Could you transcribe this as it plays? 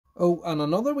Oh, and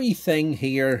another wee thing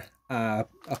here, I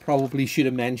probably should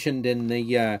have mentioned in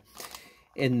the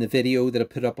video that I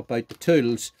put up about the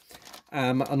tools.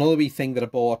 Another wee thing that I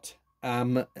bought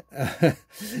to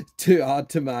add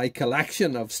to my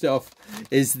collection of stuff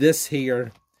is this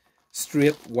here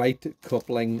straight white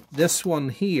coupling. This one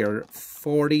here,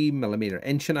 40mm, 1.5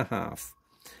 inch.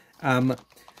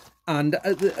 And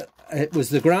it was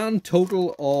the grand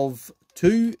total of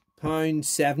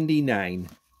 £2.79,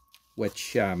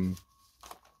 which you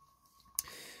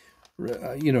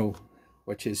know,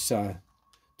 which is a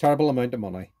terrible amount of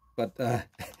money. But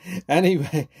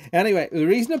anyway, the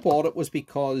reason I bought it was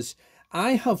because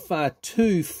I have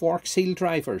 2 fork seal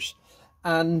drivers,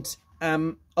 and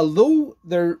although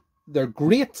they're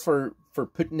great for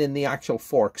putting in the actual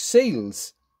fork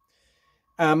seals,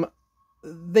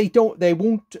 they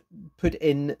won't put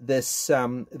in this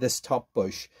this top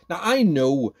bush. Now I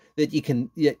know that you could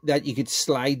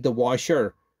slide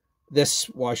the this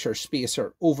washer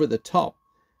spacer over the top,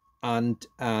 and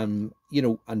you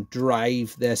know, and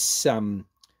drive this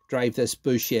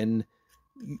bush in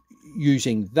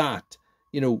using that,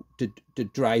 you know, to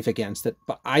drive against it.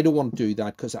 But I don't want to do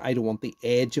that because I don't want the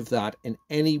edge of that in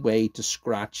any way to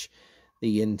scratch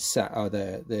the inside, or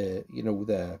the you know,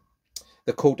 the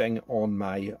coating on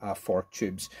my fork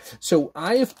tubes. So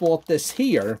I have bought this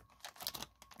here,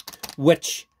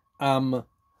 which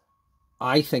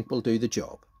I think will do the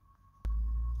job.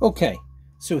 Okay,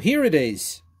 so here it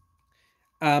is,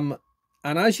 and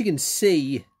as you can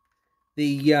see,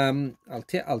 the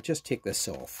I'll just take this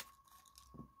off.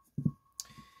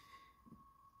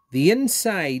 The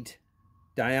inside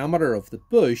diameter of the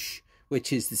bush,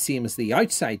 which is the same as the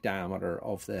outside diameter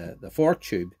of the fork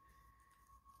tube,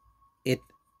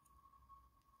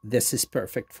 this is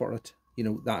perfect for it. You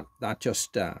know, that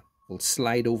just will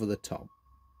slide over the top,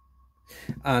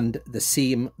 and the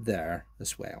same there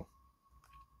as well.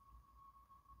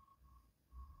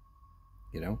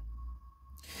 You know,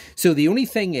 so the only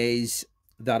thing is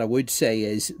that I would say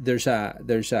is there's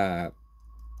a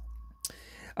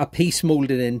piece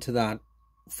molded into that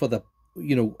for the,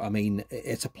 you know, I mean,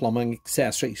 it's a plumbing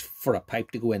accessory for a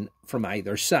pipe to go in from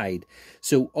either side.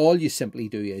 So all you simply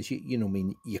do is you know, I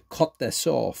mean, you cut this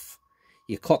off.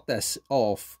 You cut this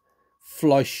off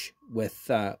flush with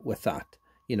that,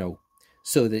 you know,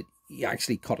 so that you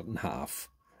actually cut it in half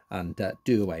and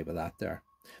do away with that there.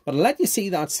 But I'll let you see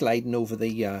that sliding over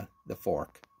the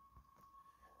fork.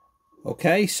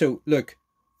 Okay, so look,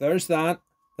 there's that.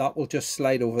 That will just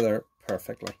slide over there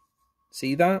perfectly.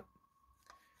 See that?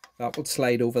 That will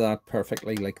slide over that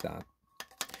perfectly like that.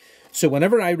 So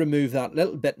whenever I remove that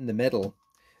little bit in the middle,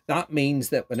 that means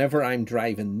that whenever I'm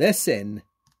driving this in,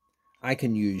 I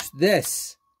can use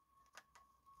this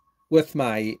with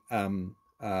my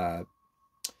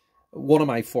one of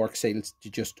my fork seals to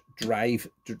just drive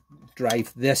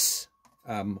this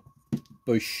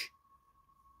bush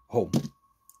home.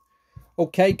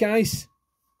 Okay, guys.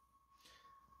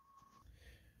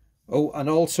 Oh, and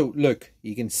also look,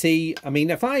 you can see, I mean,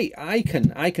 if I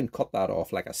can cut that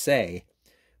off, like I say,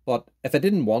 but if I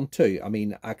didn't want to, I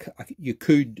mean, you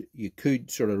could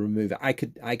sort of remove it. I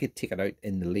could take it out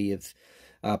in the lathe,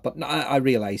 but I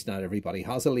realize not everybody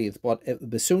has a lathe. But it would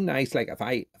be so nice, like if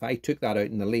I took that out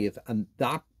in the lathe, and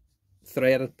that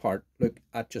threaded part, look,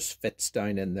 that just fits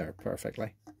down in there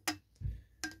perfectly.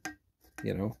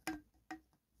 You know,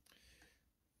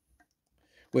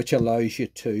 which allows you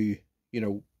to, you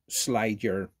know, slide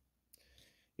your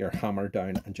hammer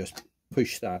down and just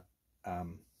push that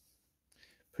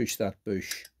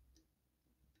bush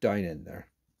down in there,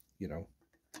 you know,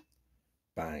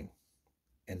 bang,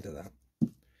 into that.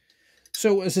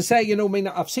 So as I say, you know, I mean,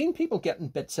 I've seen people getting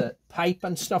bits of pipe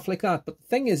and stuff like that, but the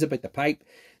thing is about the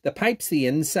pipe's the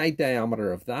inside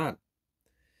diameter of that.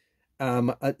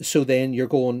 So then you're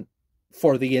going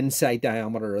for the inside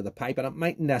diameter of the pipe, and it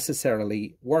might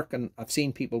necessarily work. And I've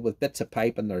seen people with bits of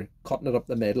pipe and they're cutting it up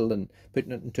the middle and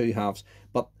putting it in 2 halves.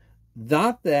 But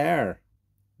that there,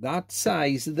 that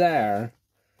size there,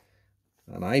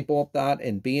 and I bought that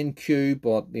in B&Q,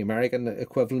 but the American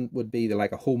equivalent would be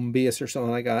like a Home Base or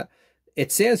something like that.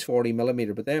 It says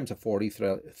 40mm, but them's a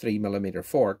 43mm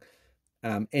fork,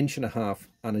 1.5 inch.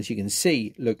 And as you can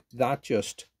see, look, that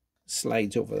just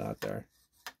slides over that there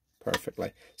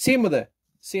perfectly. Same with the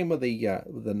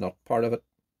nut part of it.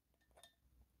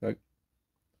 Look.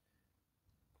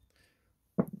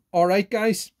 All right,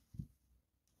 guys.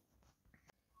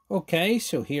 Okay,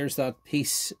 so here's that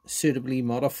piece suitably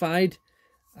modified.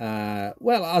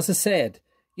 Well, as I said,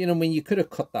 you know, I mean, you could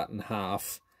have cut that in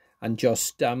half and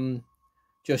just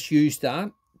use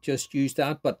that,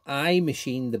 but I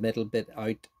machined the middle bit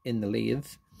out in the lathe,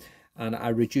 and I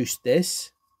reduced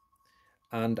this,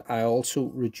 and I also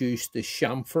reduced the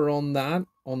chamfer on that,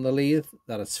 on the lathe,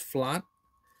 that it's flat.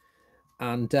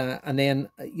 And then,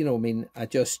 you know, I mean, I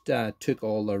just took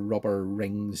all the rubber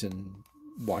rings and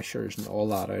washers and all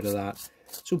that out of that.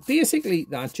 So basically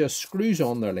that just screws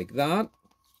on there like that.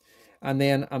 And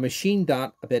then I machined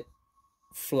that a bit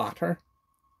flatter.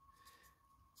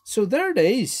 So there it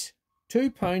is,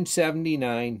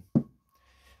 £2.79.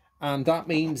 And that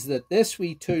means that this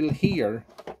wee tool here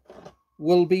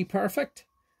will be perfect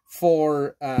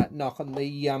for knocking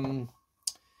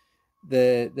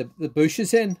the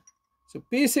bushes in. So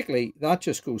basically that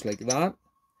just goes like that,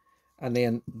 and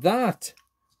then that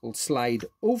will slide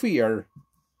over your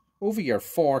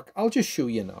fork. I'll just show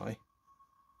you now.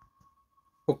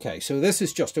 Okay, so this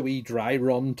is just a wee dry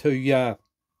run to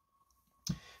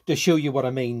show you what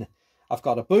I mean. I've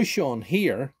got a bush on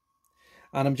here,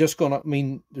 and I'm just gonna, I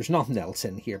mean, there's nothing else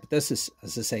in here, but this is,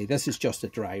 as I say, this is just a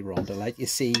dry run to let you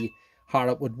see how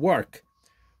it would work,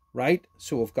 right?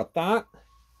 So we've got that,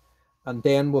 and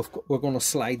then we're going to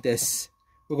slide this.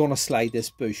 We're going to slide this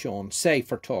bush on, say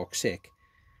for talk's sake,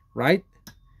 right?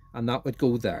 And that would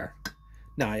go there.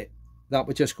 Now that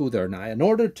would just go there. Now, in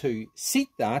order to seat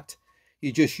that,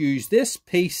 you just use this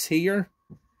piece here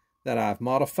that I've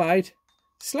modified,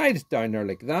 slide it down there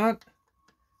like that,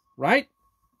 right?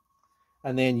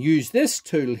 And then use this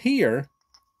tool here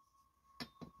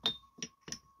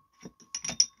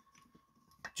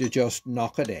to just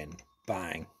knock it in.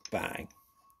 Bang, bang.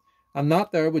 And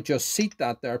that there would just seat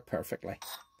that there perfectly.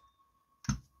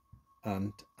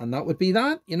 And that would be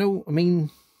that, you know, I mean,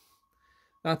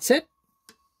 that's it.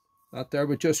 That there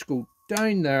would just go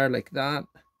down there like that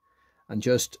and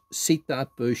just seat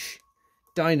that bush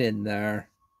down in there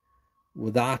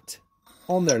with that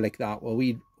on there like that. Well,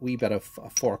 wee bit of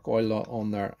fork oil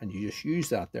on there, and you just use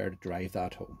that there to drive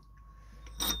that home.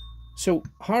 So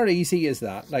how easy is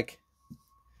that? Like,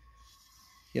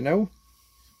 you know?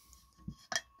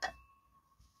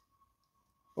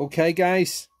 Okay,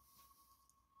 guys,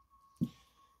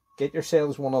 get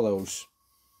yourselves one of those.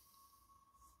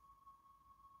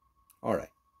 All right.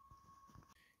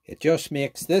 It just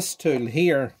makes this tool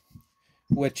here,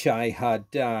 which I had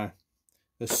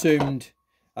assumed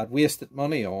I'd wasted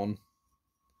money on,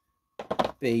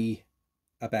 be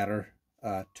a better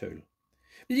tool.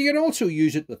 But you can also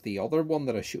use it with the other one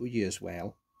that I showed you as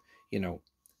well. You know,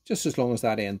 just as long as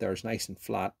that end there is nice and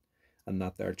flat, and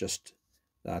that there just,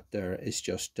 that there is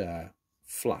just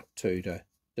flat too, to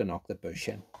knock the bush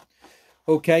in.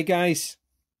 Okay, guys,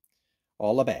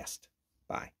 all the best.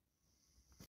 Bye.